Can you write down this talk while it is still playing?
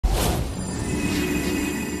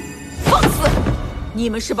你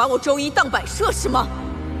们是把我周一当摆设是吗？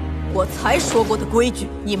我才说过的规矩，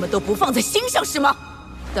你们都不放在心上是吗？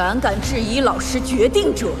胆敢质疑老师决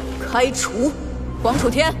定者，开除！黄楚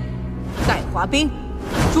天、戴华斌、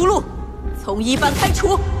朱露，从一班开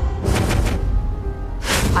除。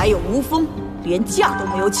还有吴峰，连假都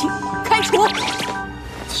没有请，开除！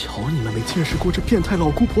瞧你们没见识过这变态老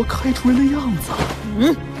姑婆开除人的样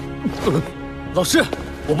子。老师，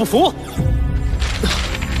我不服！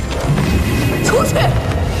出去！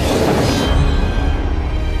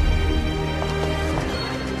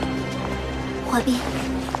华斌，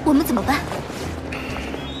我们怎么办？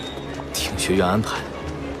听学院安排，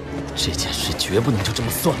这件事绝不能就这么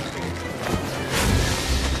算了。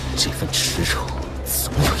这份耻辱，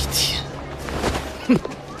总有一天。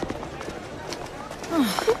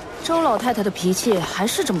周老太太的脾气还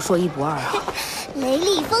是这么说一不二啊！雷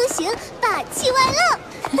厉风行，霸气外露。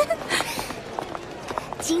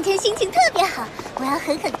今天心情特别好，我要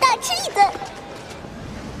狠狠大吃一顿。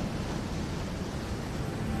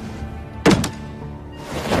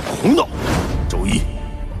胡闹！周一，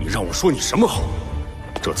你让我说你什么好？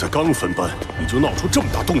这才刚分班，你就闹出这么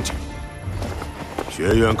大动静。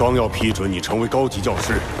学院刚要批准你成为高级教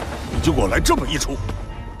师，你就给我来这么一出。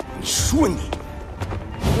你说你，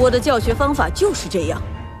我的教学方法就是这样，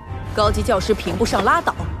高级教师评不上拉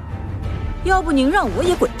倒。要不您让我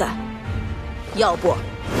也滚蛋，要不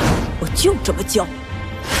我就这么教。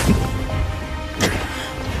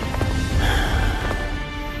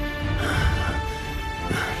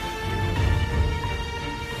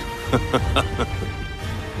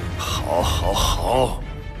好，好，好，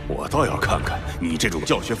我倒要看看你这种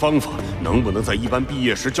教学方法能不能在一班毕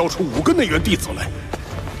业时教出5个内院弟子来，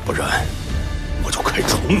不然我就开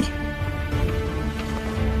除你。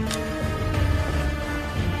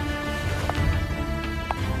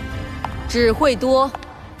只会多，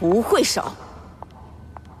不会少。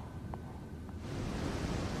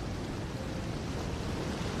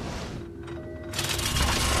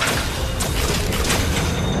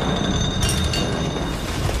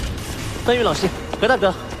范玉老师，何大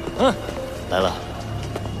哥，来了。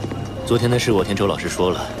昨天的事我听周老师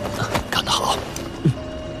说了，干得好。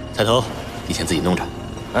菜头，你先自己弄着。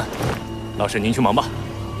老师您去忙吧。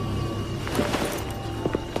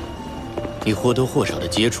你或多或少的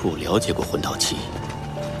接触了解过魂导器，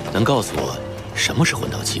能告诉我什么是魂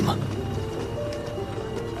导器吗？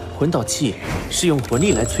魂导器是用魂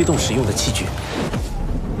力来催动使用的器具，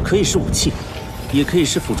可以是武器，也可以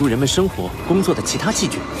是辅助人们生活工作的其他器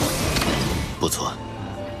具。不错，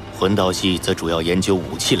魂导系则主要研究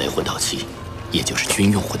武器类魂导器，也就是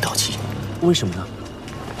军用魂导器。为什么呢？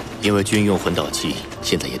因为军用魂导器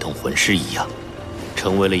现在也同魂师一样，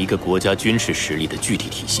成为了一个国家军事实力的具体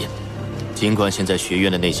体现。尽管现在学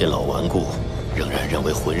院的那些老顽固仍然认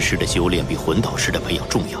为魂师的修炼比魂导师的培养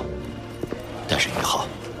重要，但是宇浩，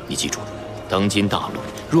你记住，当今大陆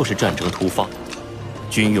若是战争突发，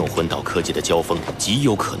军用魂导科技的交锋极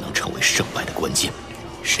有可能成为胜败的关键。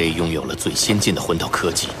谁拥有了最先进的魂导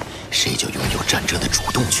科技，谁就拥有战争的主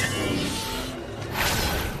动权。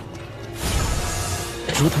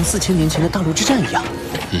如同4000年前的大陆之战一样。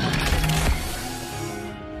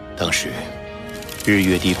当时，日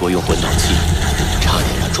月帝国用魂导器，差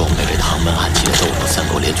点让装备着唐门暗器的斗罗3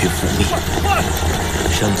国联军覆灭。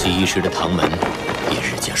盛极一时的唐门也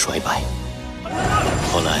日渐衰败。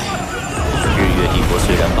后来，日月帝国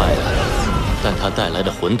虽然败了，但它带来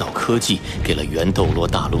的魂导科技给了原斗罗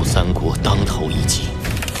大陆3国当头一击。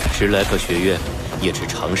史莱克学院也持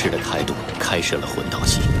尝试的态度开设了魂导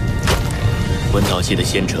系。魂导系的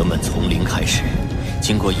先哲们从零开始，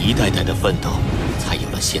经过一代代的奋斗，才有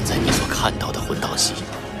了现在你所看到的魂导系。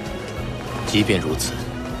即便如此，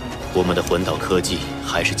我们的魂导科技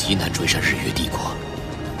还是极难追上日月帝国。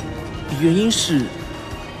原因是，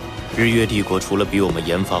日月帝国除了比我们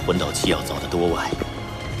研发魂导器要早得多外，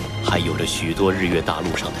还有着许多日月大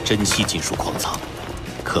陆上的珍稀金属矿藏，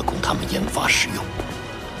可供他们研发使用。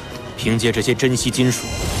凭借这些珍稀金属，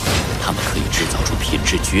他们可以制造出品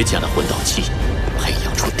质绝佳的魂导器，培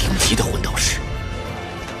养出顶级的魂导师。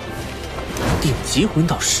顶级魂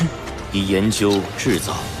导师，以研究、制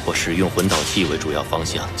造或使用魂导器为主要方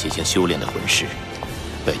向进行修炼的魂师，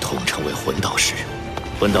被统称为魂导师。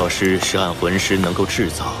魂导师是按魂师能够制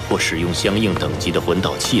造或使用相应等级的魂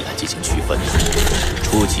导器来进行区分的，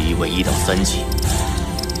初级为1到3级，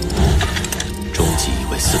中级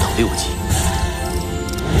为4到6级，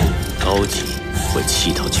高级为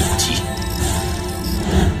7到9级，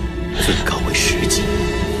最高为10级。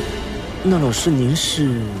那老师您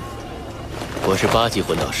是？我是8级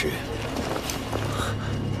魂导师。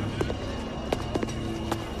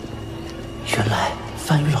原来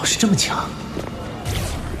范宇老师这么强。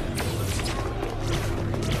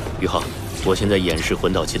宇浩，我现在演示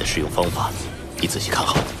魂导器的使用方法，你仔细看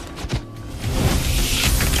好。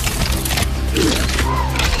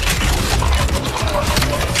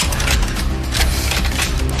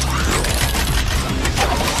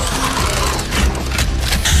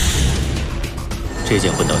这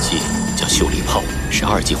件魂导器叫秀丽炮，是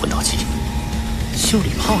2级魂导器。秀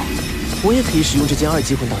丽炮，我也可以使用这件2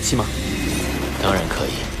级魂导器吗？当然可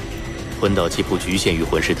以。魂导器不局限于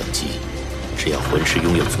魂师等级，只要魂师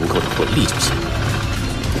拥有足够的魂力就行。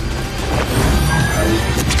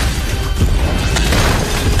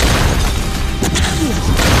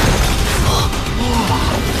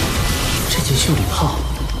这件秀丽炮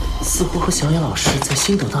似乎和小野老师在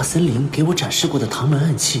星斗大森林给我展示过的唐门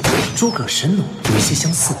暗器诸葛神弩有一些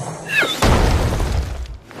相似。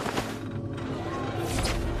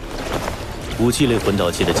武器类魂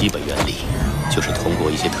导器的基本原理，就是通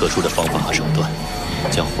过一些特殊的方法和手段，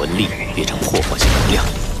将魂力变成破坏性能量。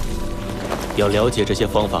要了解这些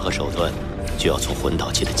方法和手段，就要从魂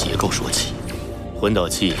导器的结构说起。魂导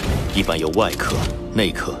器一般由外壳、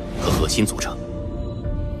内壳和核心组成。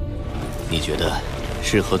你觉得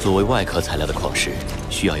适合作为外壳材料的矿石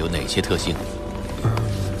需要有哪些特性？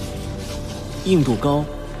硬度高，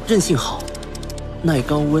韧性好，耐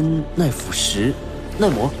高温、耐腐蚀、耐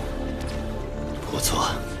磨。不错，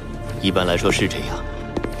一般来说是这样。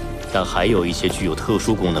但还有一些具有特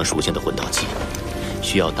殊功能属性的魂导器，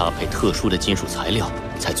需要搭配特殊的金属材料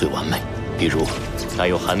才最完美。比如，带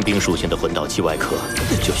有寒冰属性的魂导器外壳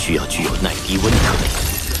就需要具有耐低温的特点，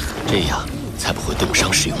这样才不会冻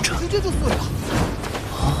伤使用者。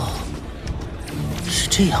哦，是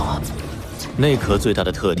这样啊。内壳最大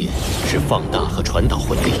的特点是放大和传导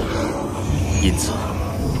魂力，因此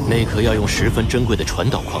内壳要用十分珍贵的传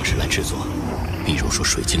导矿石来制作，比如说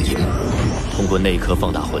水晶银。通过内壳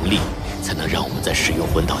放大魂力，才能让我们在使用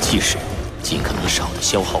魂导器时尽可能少的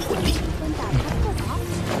消耗魂力。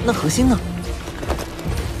那核心呢？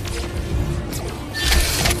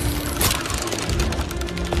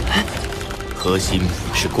核心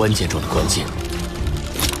是关键中的关键，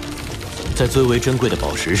在最为珍贵的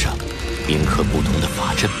宝石上铭刻不同的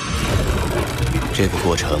法阵。这个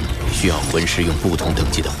过程需要魂师用不同等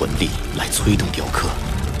级的魂力来催动雕刻，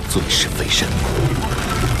最是费神。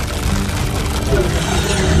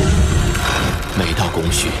每道工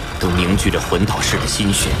序都凝聚着魂导师的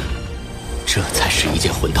心血，这才使一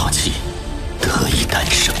件魂导器得以诞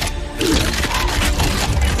生。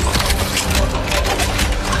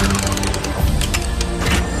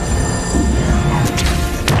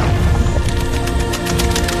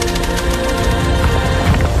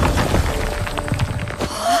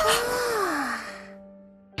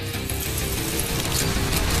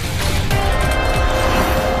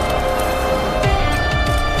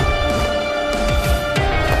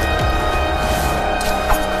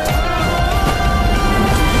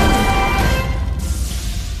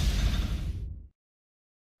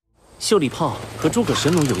秀丽炮和诸葛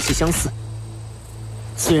神弩有一些相似，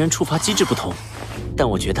虽然触发机制不同，但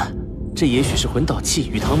我觉得这也许是魂导器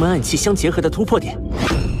与唐门暗器相结合的突破点，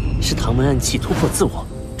是唐门暗器突破自我、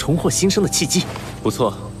重获新生的契机。不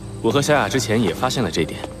错，我和小雅之前也发现了这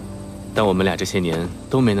点，但我们俩这些年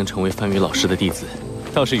都没能成为范宇老师的弟子，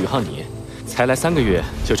倒是宇浩你，才来3个月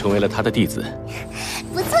就成为了他的弟子，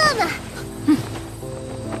不错嘛。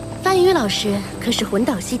范宇老师可是魂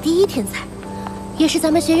导系第一天才。也是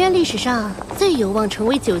咱们学院历史上最有望成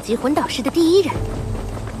为9级魂导师的第一人。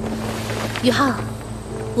宇浩，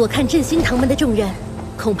我看振兴唐门的重任，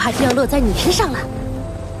恐怕就要落在你身上了。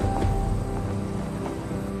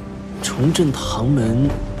重振唐门，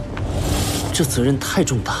这责任太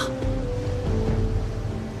重大。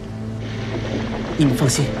你们放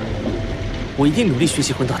心，我一定努力学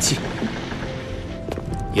习魂导器。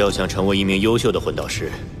要想成为一名优秀的魂导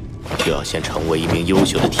师，就要先成为一名优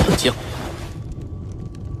秀的铁匠。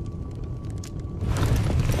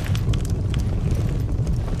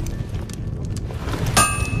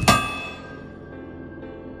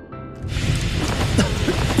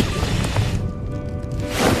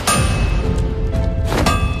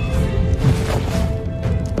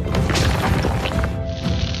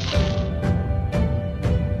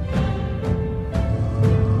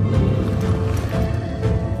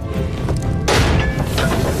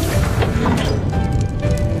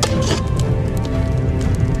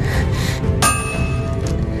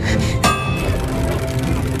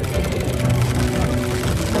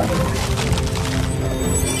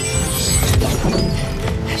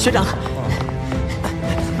学长，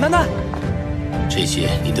楠楠，这些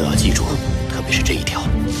你都要记住，特别是这一条。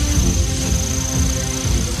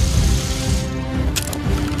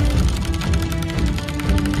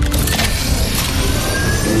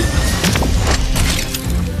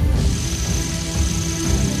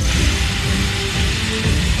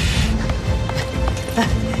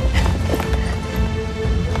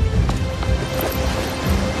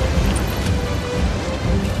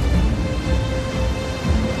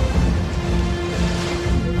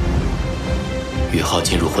浩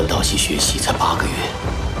进入魂导系学习才8个月，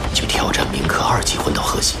就挑战铭刻2级魂导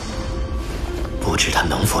核心，不知他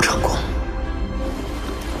能否成功。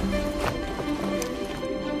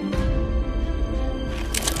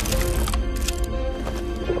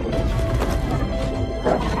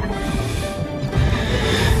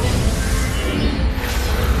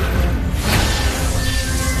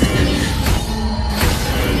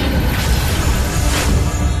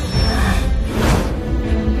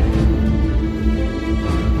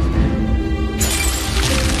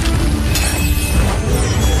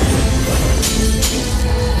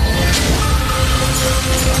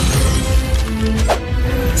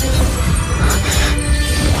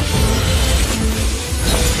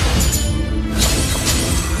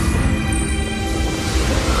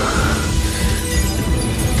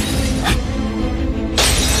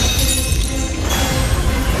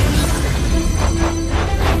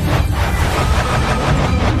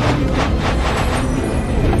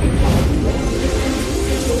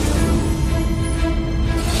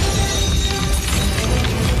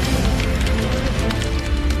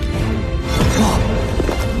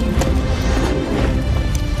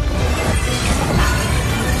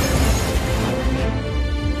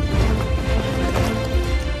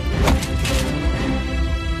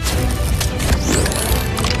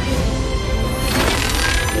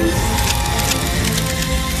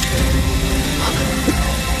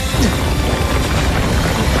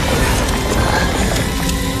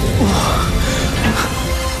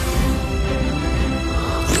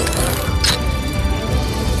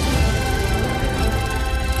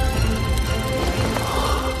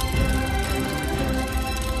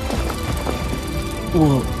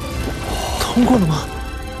我通过了吗？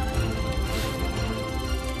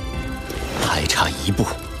还差1步。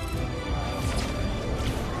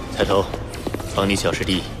菜头，帮你小师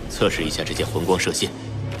弟测试一下这件魂光射线。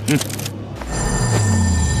嗯。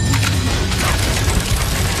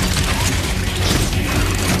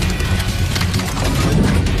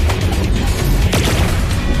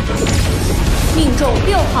命中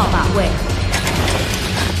6号靶位。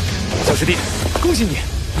小师弟，恭喜你，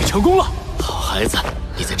你成功了！好孩子，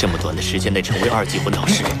你在这么短的时间内成为2级魂导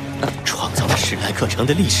师，创造了史莱克城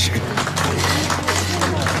的历史。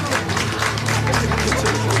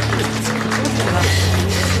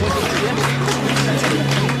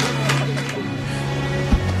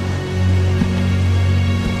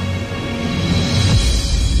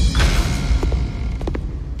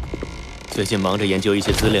最近忙着研究一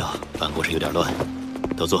些资料，办公室有点乱，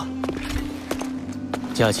都坐。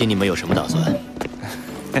假期你们有什么打算？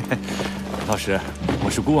老师，我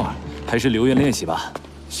是孤儿，还是留院练习吧。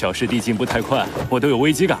小师弟进步太快，我都有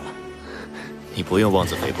危机感了。你不用妄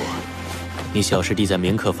自菲薄，你小师弟在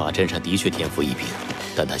铭刻法阵上的确天赋异禀，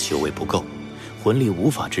但他修为不够，魂力无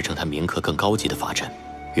法支撑他铭刻更高级的法阵。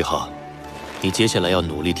宇浩，你接下来要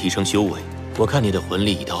努力提升修为。我看你的魂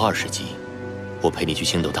力已到20级，我陪你去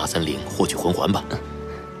星斗大森林获取魂环吧。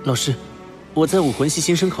老师，我在武魂系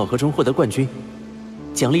新生考核中获得冠军，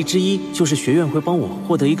奖励之一就是学院会帮我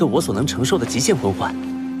获得一个我所能承受的极限魂环。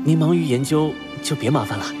您忙于研究，就别麻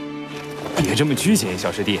烦了。别这么拘谨，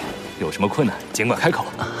小师弟，有什么困难尽管开口。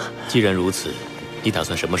既然如此，你打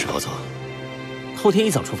算什么时候走？后天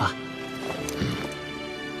一早出发。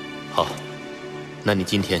好，那你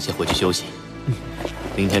今天先回去休息。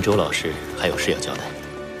明天周老师还有事要交代。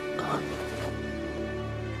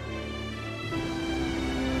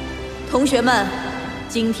同学们，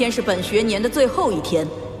今天是本学年的最后一天。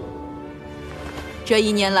这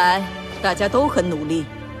1年来，大家都很努力，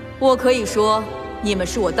我可以说，你们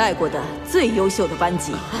是我带过的最优秀的班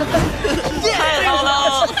级。太好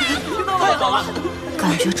了，太好了！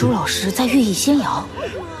感觉朱老师在寓意先摇。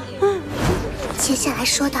接下来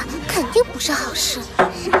说的肯定不是好事。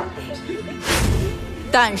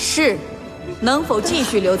但是，能否继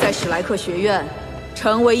续留在史莱克学院，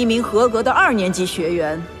成为一名合格的2年级学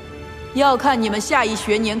员，要看你们下一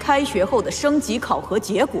学年开学后的升级考核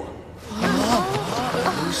结果。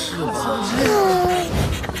是吗？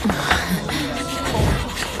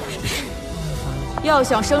要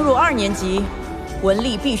想升入2年级，魂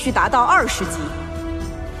力必须达到20级。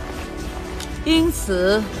因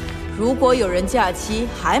此，如果有人假期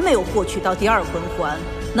还没有获取到第2魂环，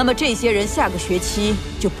那么这些人下个学期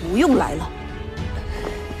就不用来了。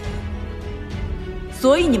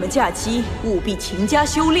所以你们假期务必勤加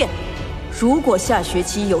修炼。如果下学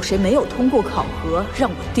期有谁没有通过考核，让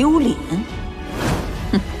我丢脸，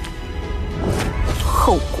哼，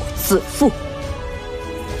后果自负。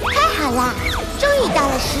太好了，终于到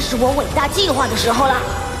了实施我伟大计划的时候了。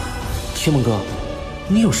天梦哥，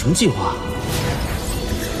你有什么计划？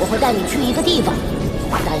我会带你去一个地方，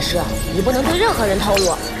但是你不能对任何人透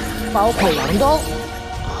露，包括王东。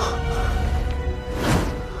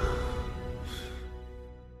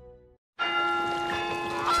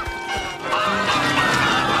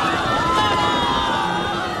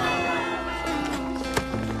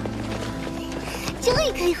终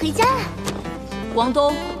于可以回家了。王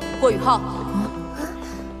东、郭宇浩，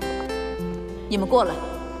你们过来。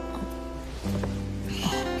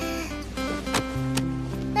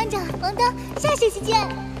班长，王东，下学期见。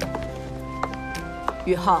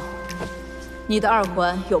宇浩，你的二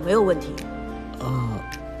环有没有问题？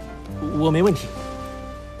我没问题。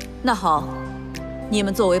那好，你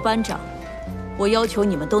们作为班长，我要求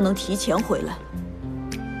你们都能提前回来。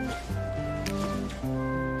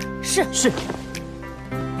是。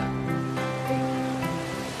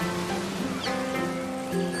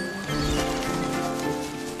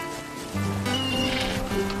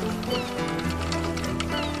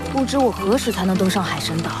不知我何时才能登上海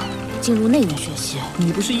神岛，进入内院学习？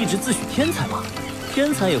你不是一直自诩天才吗？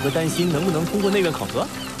天才也会担心能不能通过内院考核。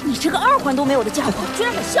你这个二环都没有的家伙，居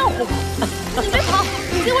然敢笑话我！你别跑，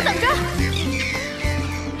你给我等着！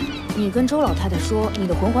你跟周老太太说你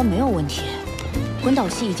的魂环没有问题，魂导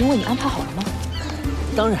系已经为你安排好了吗？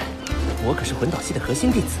当然，我可是魂导系的核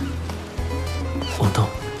心弟子。王东，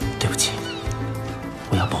对不起，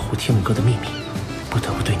我要保护天武哥的秘密，不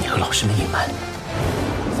得不对你和老师们隐瞒。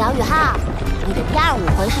小宇浩，你的第二武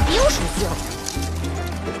魂是冰属性，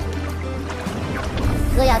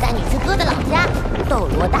哥要带你去哥的老家斗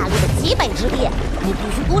罗大陆的极北之地，你必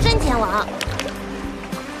须孤身前往。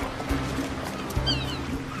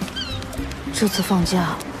这次放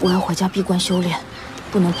假我要回家闭关修炼，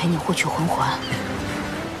不能陪你获取魂环。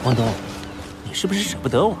王东，你是不是舍不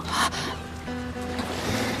得我？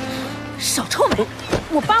少臭美！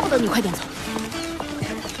我巴不得你快点走。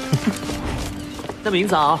那明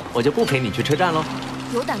早我就不陪你去车站喽。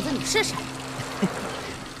有胆子你试试。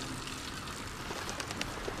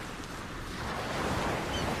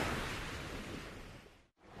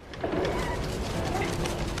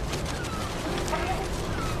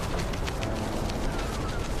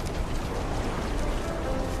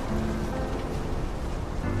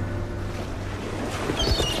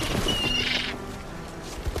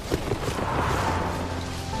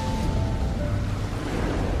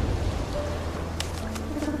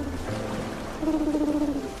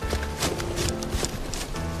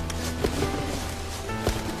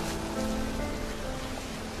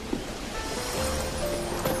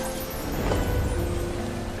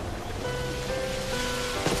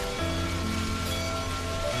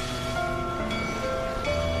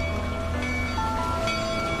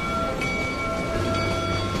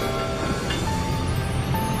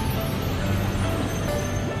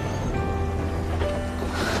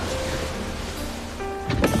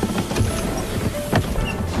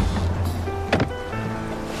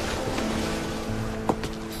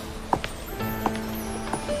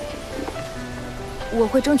我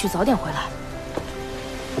会争取早点回来，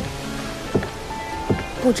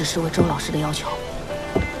不只是为周老师的要求。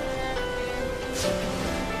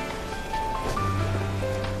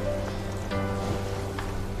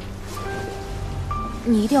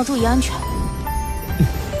你一定要注意安全。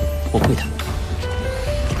我会的。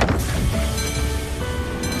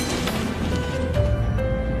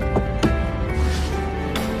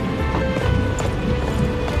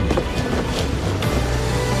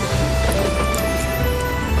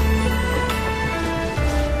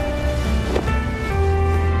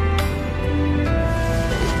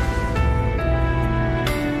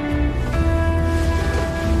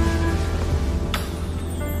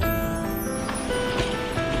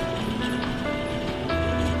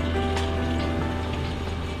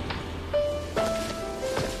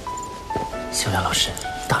小雅老师、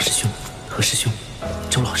大师兄、何师兄、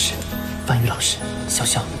周老师、范宇老师、潇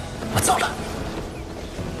潇，我走了。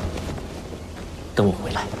等我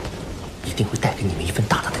回来，一定会带给你们一份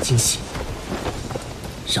大大的惊喜，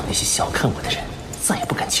让那些小看我的人再也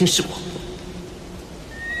不敢轻视我。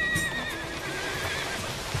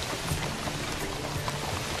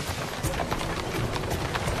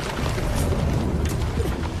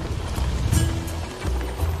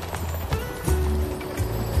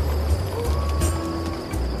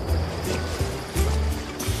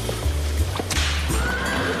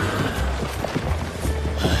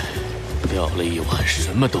钓了一晚，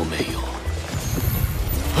什么都没有。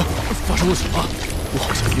发生了什么？我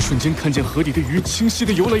好像一瞬间看见河底的鱼清晰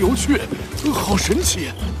的游来游去，好神奇！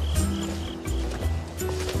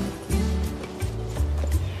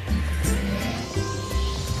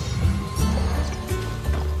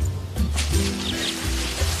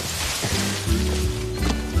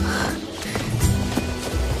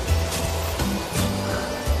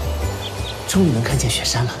终于能看见雪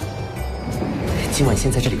山了。今晚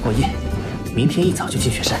先在这里过夜，明天一早就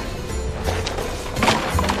进雪山。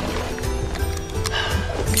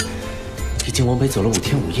已经往北走了5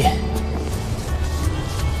天5夜，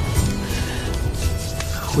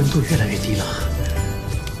温度越来越低了。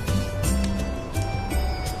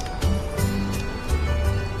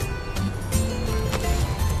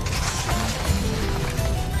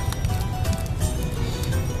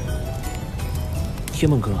天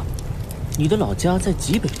梦哥，你的老家在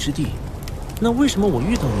极北之地，那为什么我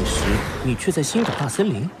遇到你时，你却在星岛大森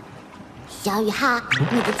林？小雨浩，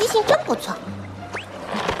你的记性真不错。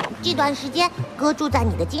这段时间，哥住在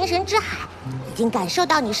你的精神之海，已经感受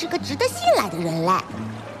到你是个值得信赖的人类。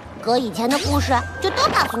哥以前的故事就都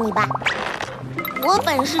告诉你吧。我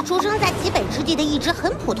本是出生在极北之地的一只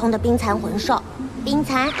很普通的冰蚕魂兽，冰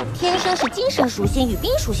蚕天生是精神属性与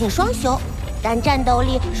冰属性双修。但战斗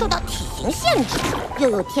力受到体型限制，又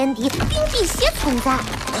有天敌冰辟邪存在，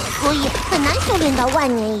所以很难修炼到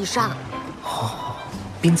万年以上。哦，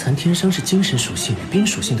冰蚕天生是精神属性与冰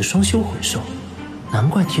属性的双修魂兽，难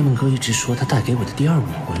怪天梦哥一直说他带给我的第2武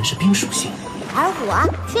魂是冰属性。而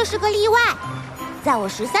我却是个例外，在我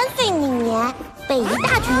13岁那年，被一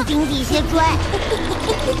大群冰辟邪追，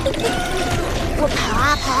我跑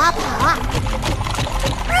啊跑啊跑啊，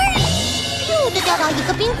咻就掉到一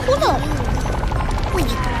个冰窟窿里。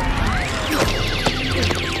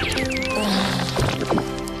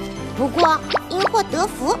不过因祸得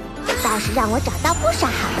福，倒是让我找到不少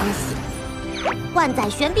好东西。万载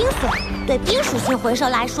玄冰锁对冰属性魂兽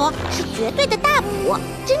来说是绝对的大补，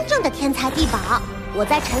真正的天才地宝。我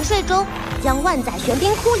在沉睡中将万载玄冰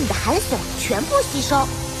窟里的寒锁全部吸收，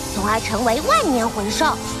从而成为万年魂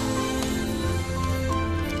兽。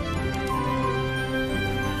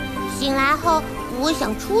醒来后，我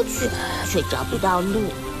想出去，却找不到路。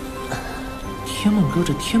天梦哥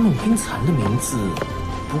这天梦冰蚕的名字，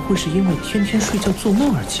不会是因为天天睡觉做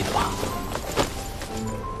梦而起的吧？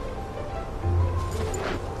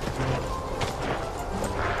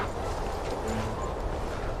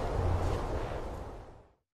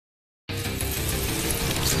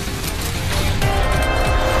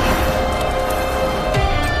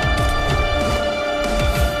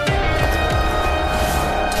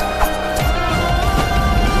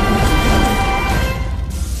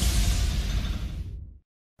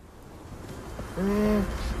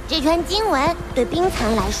这圈经文对冰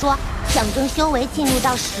蚕来说，象征修为进入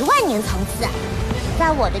到10万年层次。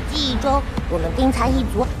在我的记忆中，我们冰蚕一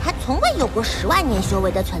族还从未有过10万年修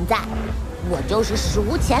为的存在，我就是史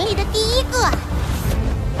无前例的第一个。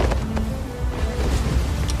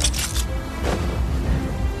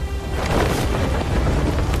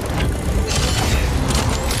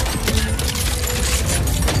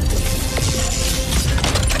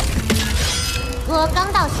哥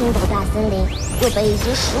刚到星斗大森林，就被一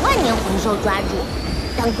只10万年魂兽抓住，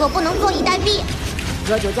但哥不能坐以待毙，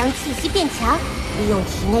哥就将气息变强，利用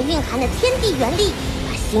体内蕴含的天地元力，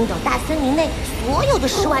把星斗大森林内所有的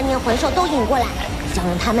10万年魂兽都引过来，想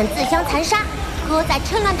让他们自相残杀，哥再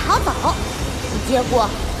趁乱逃走。结果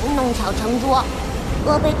弄巧成拙，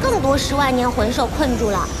哥被更多10万年魂兽困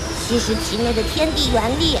住了，吸食体内的天地元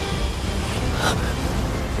力。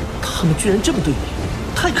他们居然这么对你，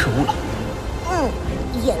太可恶了！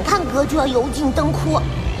眼看哥就要油尽灯枯，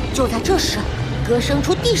就在这时，哥生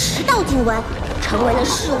出第10道经文，成为了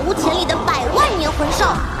史无前例的100万年魂兽。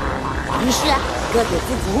于是，哥给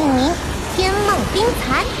自己命名“天梦冰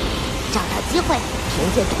蚕”，找到机会，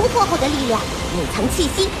凭借突破后的力量，隐藏气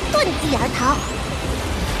息，遁地而逃。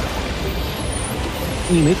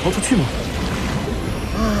你没逃出去吗？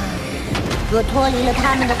哥脱离了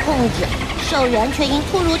他们的控制，兽源却因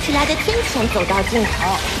突如其来的天谴走到尽头。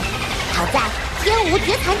好在天无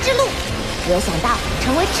绝残之路，没有想到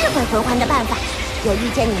成为智慧魂环的办法，又遇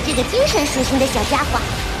见你这个精神属性的小家伙。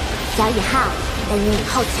小雨浩，等你以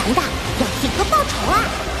后强大，要替哥报仇啊！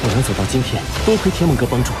我能走到今天，多亏天梦哥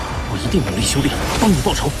帮助，我一定努力修炼，帮你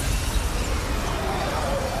报仇。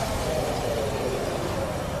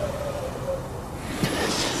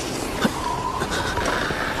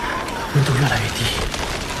温度越来越低，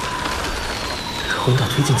魂导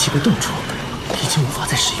推进器被冻住，已经无法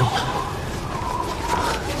再使用了。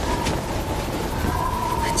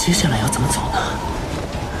接下来要怎么走呢？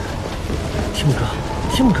天梦哥，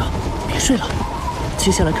天梦哥，别睡了，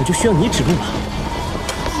接下来可就需要你指路了。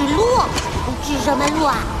指路？指什么路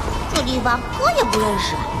啊？这地方哥也不认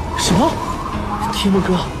识。什么？天梦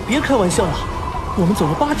哥，别开玩笑了，我们走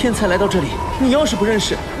了8天才来到这里，你要是不认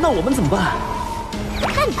识，那我们怎么办？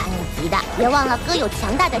看把你急的！别忘了哥有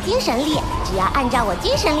强大的精神力，只要按照我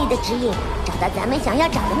精神力的指引，找到咱们想要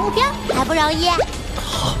找的目标，还不容易？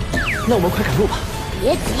好。那我们快赶路吧。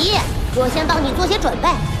别急，我先帮你做些准备，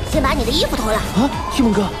先把你的衣服脱了。啊，提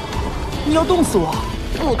蒙哥，你要冻死我！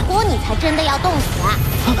不脱你才真的要冻死啊！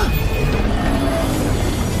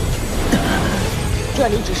这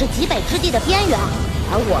里只是极北之地的边缘，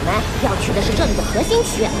而我们要去的是这里的核心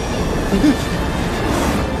区。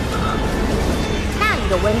那里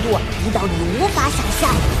的温度低到你无法想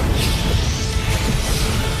象。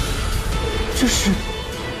这是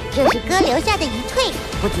哥留下的遗退，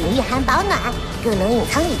不仅御寒保暖，更能隐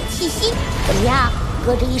藏你的气息。怎么样，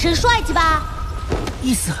哥这一身帅气吧？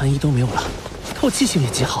一丝寒意都没有了，透气性也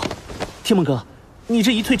极好。提蒙哥，你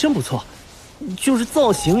这一退真不错，就是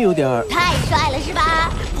造型有点太帅了是吧？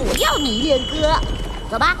不要迷恋哥。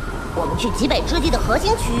走吧，我们去极北之地的核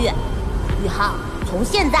心区域。宇浩，从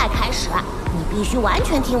现在开始，你必须完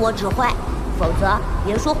全听我指挥，否则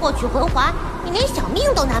别说获取魂环，你连小命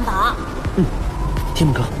都难保。提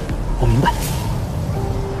蒙哥，我明白。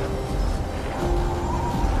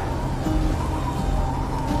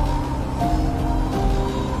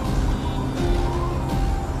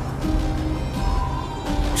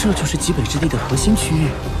这就是极北之地的核心区域，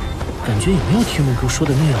感觉也没有提蒙哥说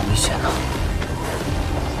的那样危险呢。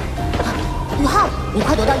宇浩，你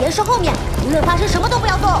快躲到岩石后面，无论发生什么都不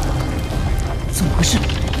要动。怎么回事？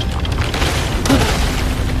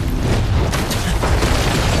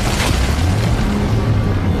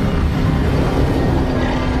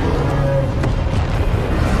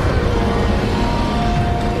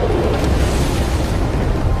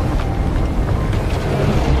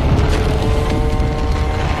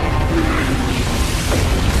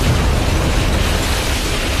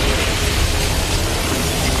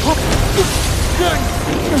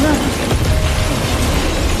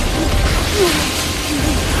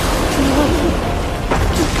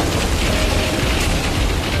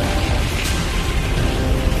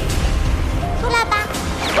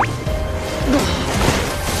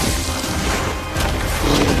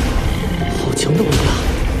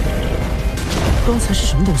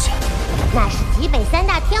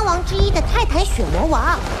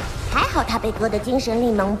他被哥的精神力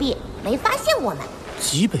蒙蔽，没发现我们。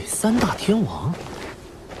极北三大天王，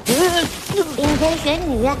冰天玄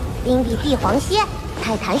女、冰帝帝皇蝎、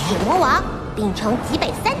泰坦血魔王，并称极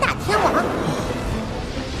北三大天王。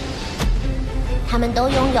他们都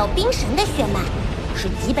拥有冰神的血脉，是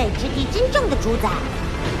极北之地真正的主宰。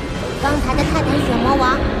刚才的泰坦血魔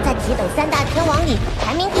王在极北三大天王里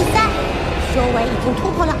排名第3，修为已经突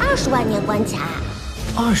破了20万年关卡。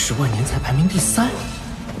20万年才排名第3。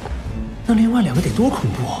那另外2个得多恐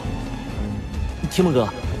怖！提蒙哥，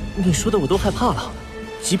你说的我都害怕了。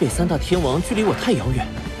极北三大天王距离我太遥远，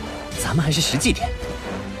咱们还是实际点。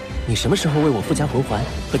你什么时候为我附加魂环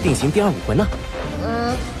和定型第2武魂呢？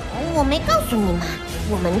我没告诉你嘛。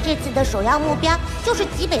我们这次的首要目标就是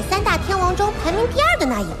极北三大天王中排名第2的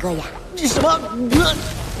那一个呀。什么？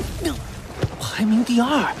排名第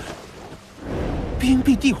2？冰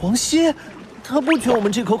帝帝皇蝎，他不缺我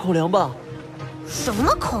们这口口粮吧？什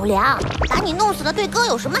么口粮？把你弄死了对哥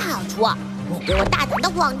有什么好处？你给我大胆的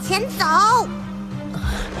往前走！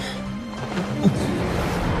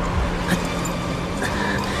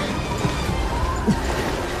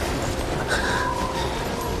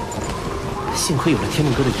幸亏有了天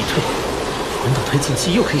梦哥的遗退，魂导推进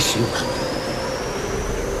器又可以使用了。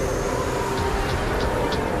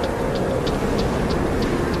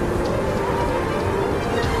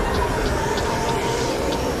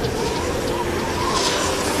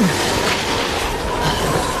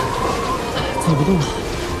走不动了，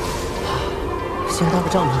先搭个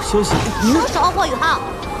帐篷休息。收手，霍雨浩！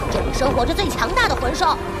这里生活着最强大的魂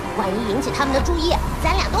兽，万一引起他们的注意，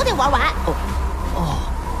咱俩都得玩完。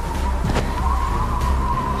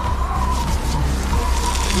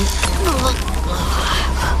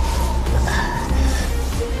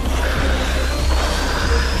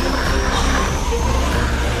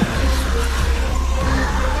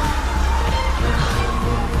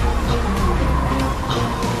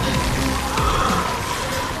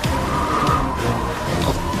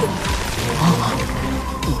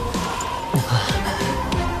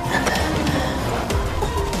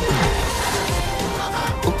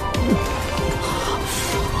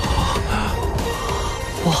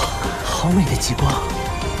哇，好美的极光！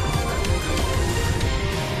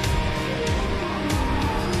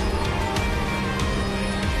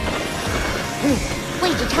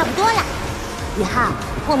位置差不多了。宇浩，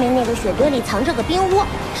后面那个雪堆里藏着个冰屋，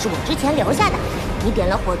是我之前留下的。你点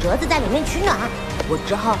了火折子在里面取暖，我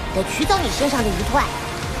之后得取走你身上的遗退。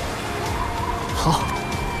好。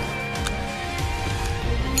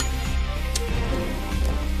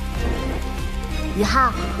宇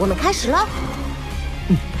浩，我们开始喽。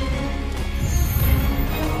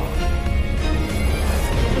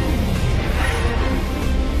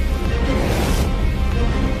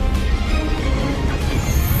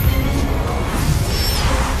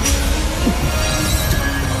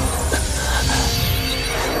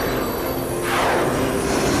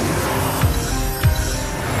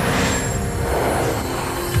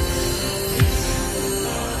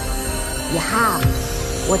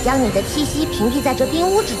我将你的气息屏蔽在这冰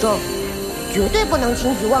屋之中，绝对不能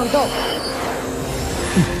轻举妄动。